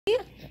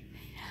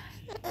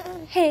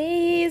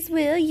Hey, it's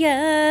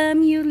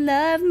William, you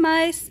love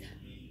my...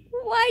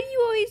 Why do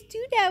you always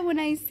do that when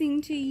I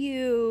sing to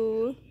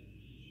you?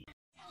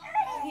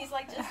 He's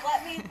like, just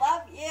let me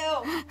love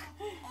you.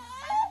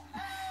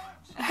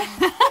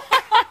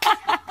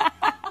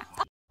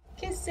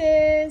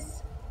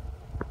 Kisses.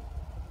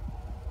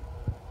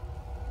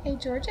 Hey,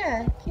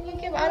 Georgia, can you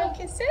give Otto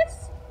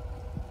kisses?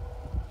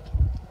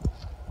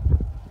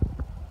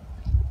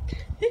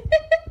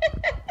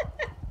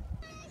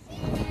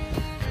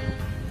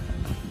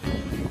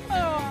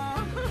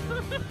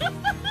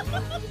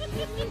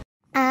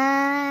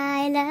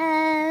 I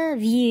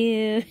love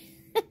you.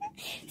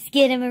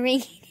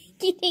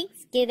 Skidamarinky-dink,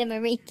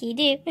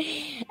 skidamarinky-doo.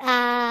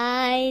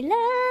 I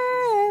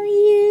love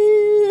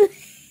you.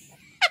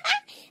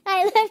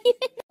 I love you.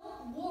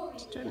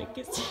 She's trying to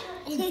kiss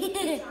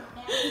you.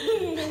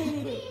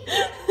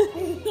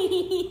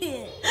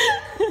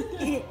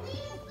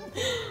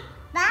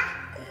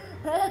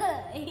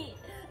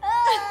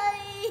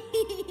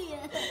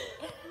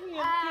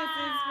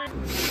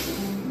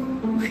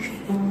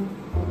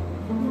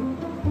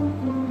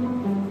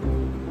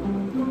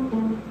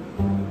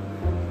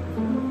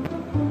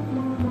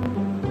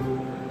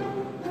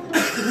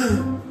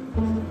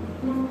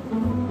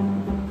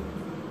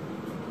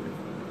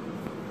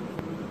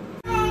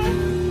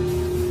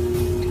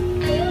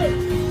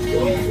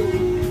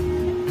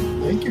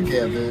 Thank you,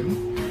 Gavin.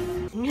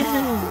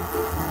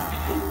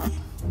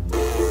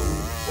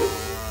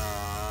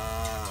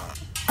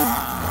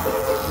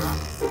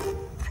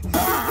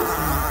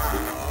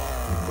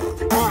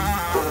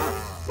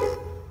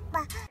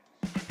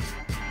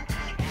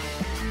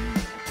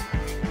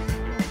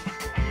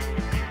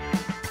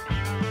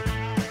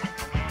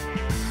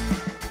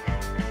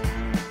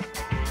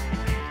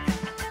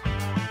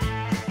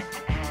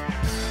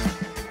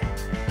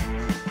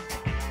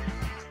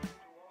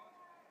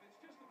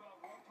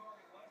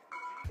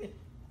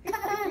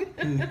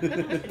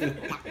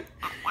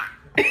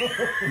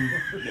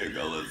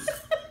 Nicholas,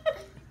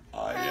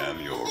 I am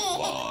your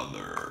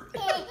father.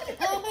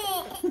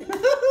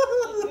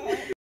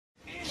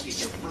 Get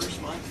your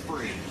first month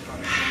free.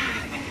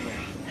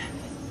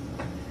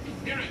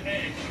 Here at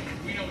Edge,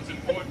 we know it's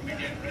important to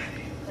get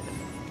ready.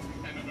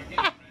 And when we're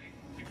getting ready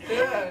to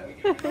get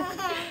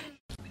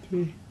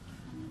ready.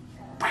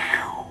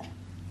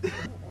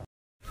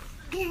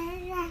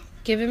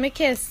 Give him a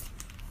kiss.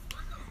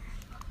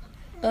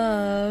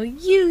 Oh,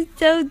 you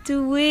so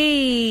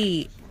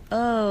sweet.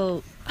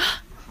 Oh.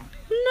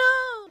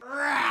 No.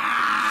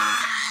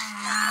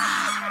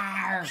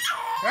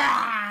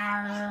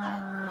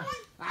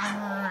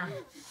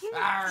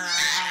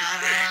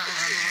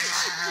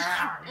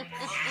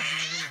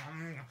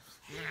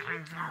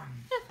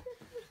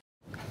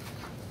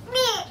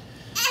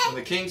 When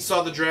the king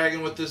saw the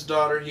dragon with his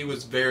daughter, he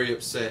was very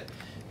upset.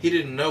 He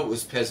didn't know it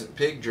was Peasant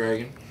Pig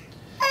Dragon.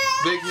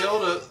 Big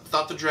Hilda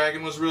thought the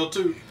dragon was real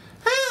too.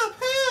 Help,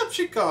 help,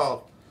 she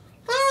called.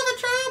 Lower the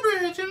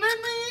drawbridge and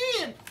let me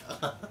in.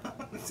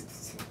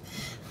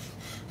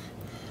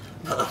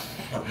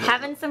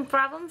 Having some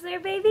problems there,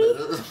 baby?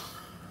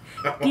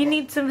 Do you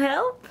need some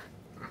help?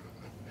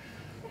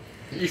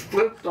 You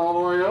flipped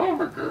all the way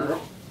over,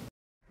 girl.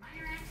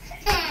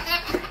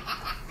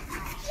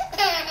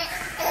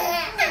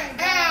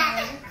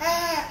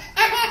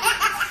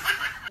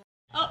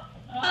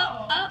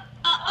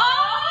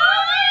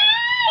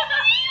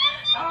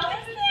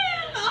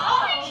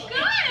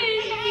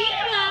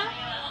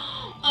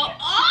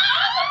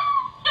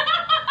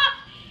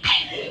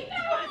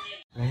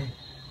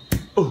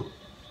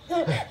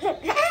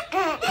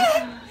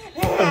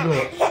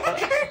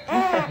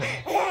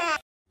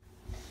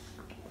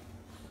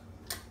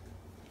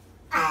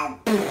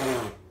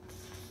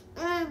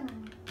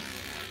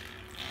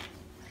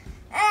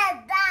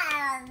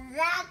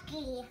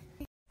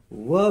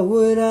 What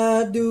would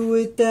I do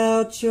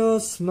without your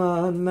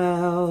smart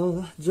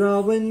mouth?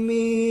 Drawing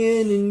me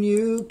in and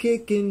you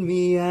kicking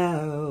me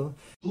out.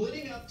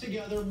 Splitting Up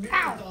Together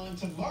Marathon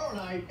tomorrow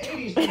night,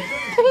 80s to 7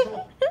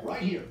 Central,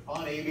 right here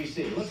on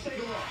ABC. Let's take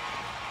a look.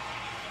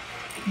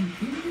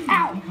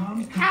 Ow!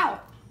 Ow!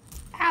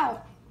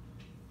 Ow!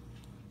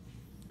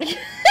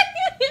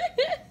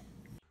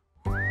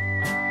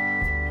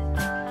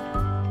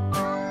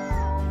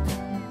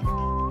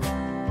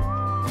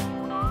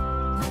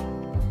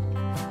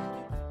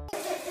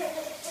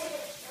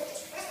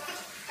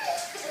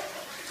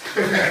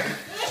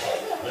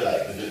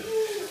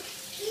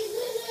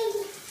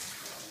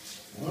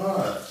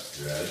 What,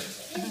 Dad?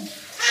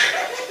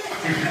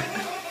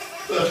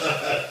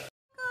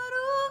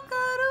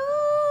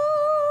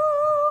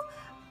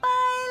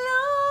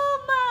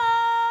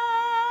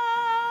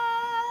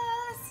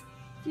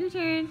 Your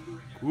turn.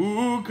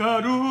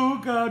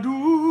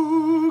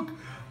 Cook-a-dook-a-dook,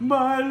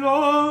 my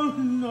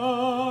long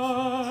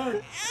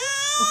night.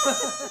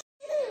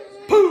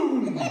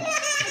 Boom!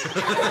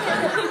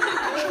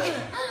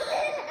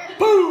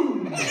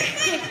 Boom!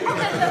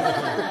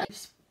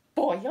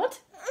 Spoiled?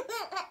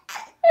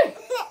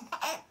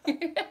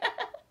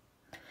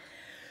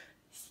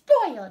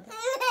 Spoiled.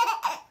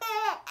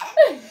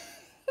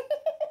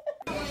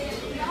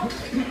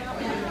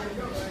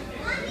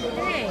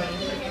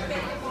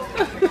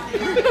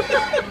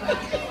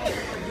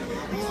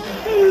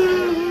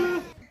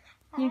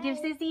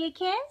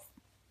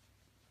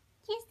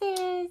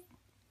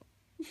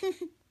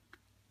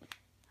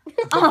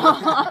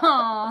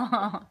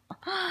 Oh,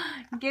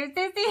 give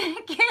Sissy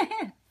a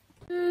kiss.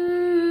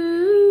 Ooh,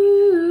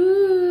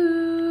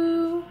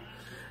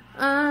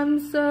 I'm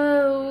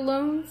so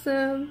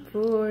lonesome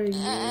for you.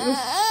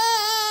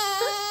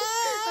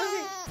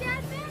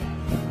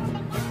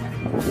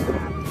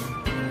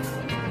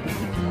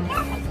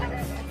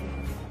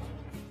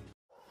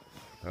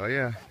 Oh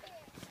yeah,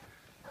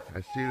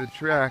 I see the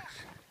tracks.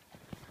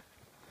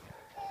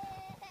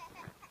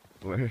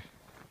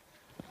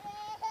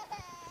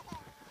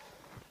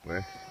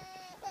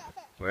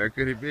 Where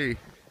could he be?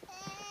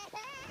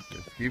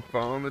 Just keep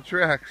following the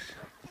tracks.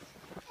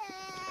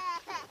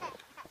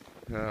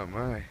 Oh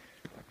my.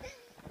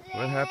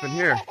 What happened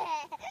here?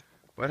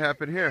 What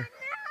happened here?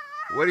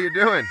 What are you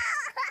doing?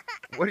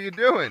 What are you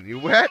doing? You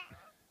wet?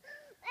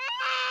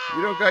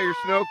 You don't got your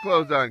snow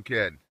clothes on,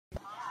 kid.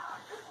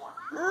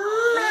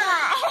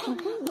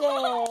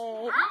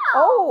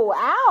 Oh,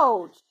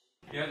 ouch.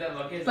 You know what that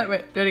look is?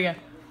 Wait, do it again.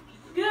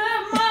 Good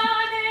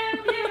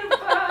morning,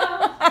 beautiful.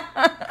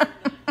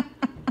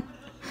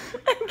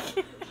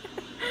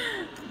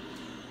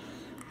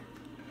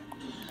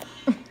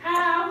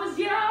 How was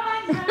your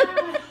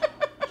night?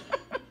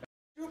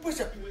 Do a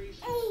push-up.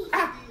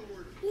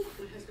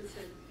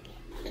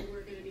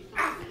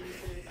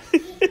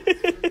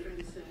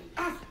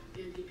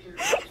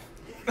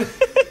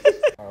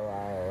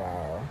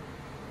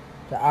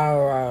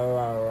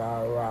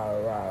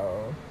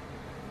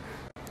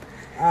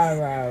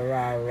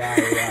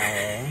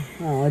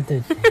 Oh,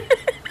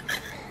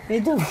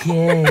 it's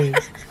okay.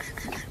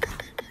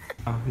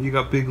 You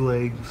got big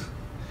legs.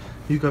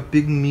 You got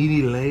big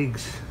meaty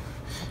legs.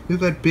 You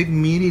got big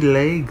meaty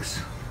legs.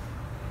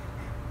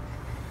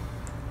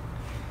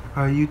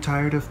 Are you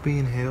tired of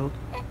being held?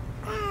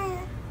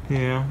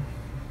 Yeah.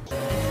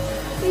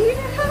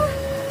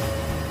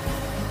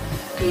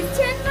 He's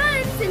 10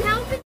 months and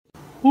helping.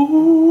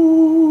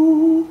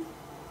 Ooh.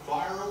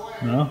 Fire away.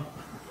 No.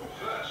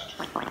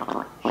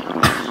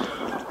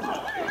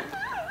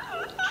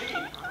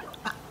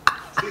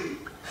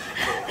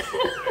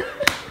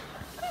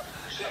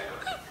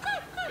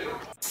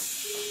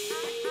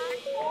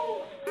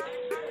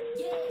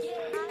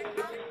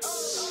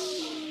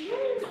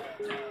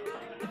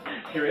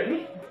 You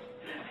ready?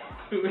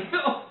 Here we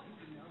go.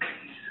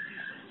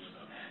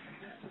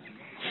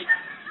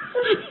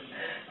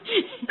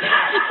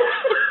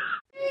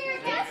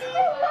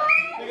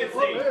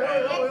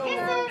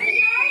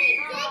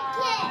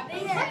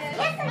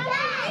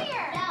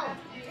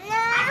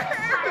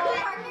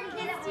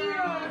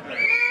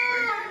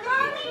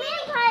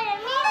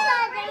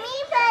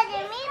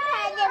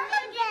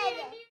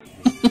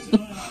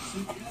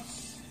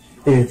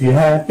 If you're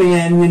happy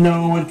and you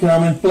know what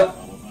coming,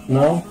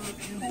 no?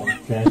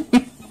 Okay.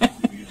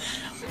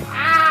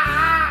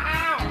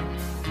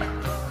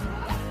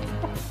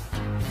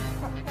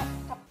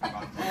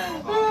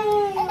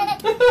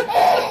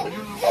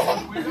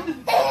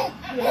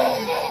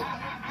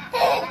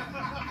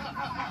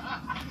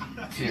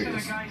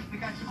 Serious.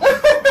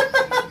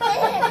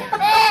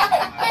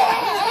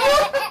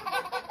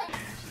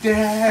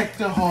 Deck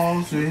the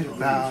halls with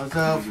boughs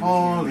of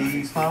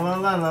holly, fa la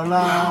la la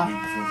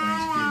la.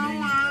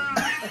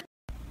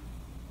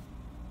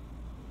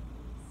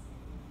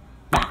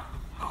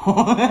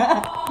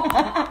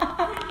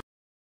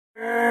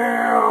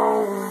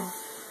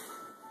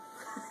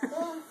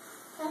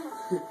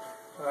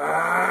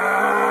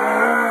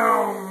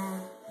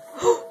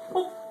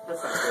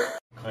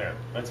 Claire,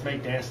 let's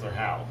make Dancler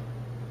howl.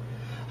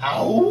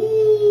 Ow!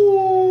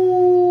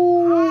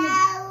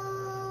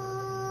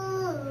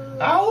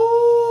 Ow!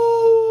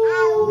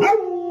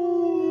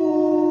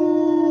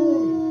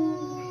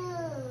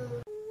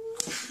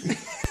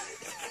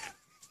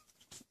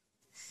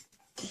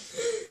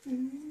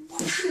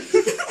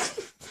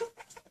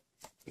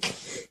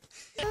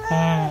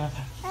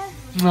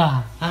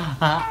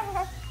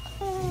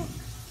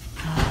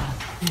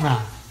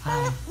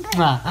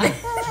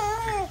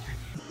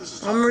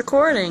 I'm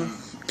recording.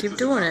 Keep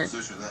doing it.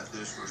 That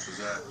dish versus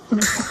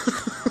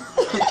that.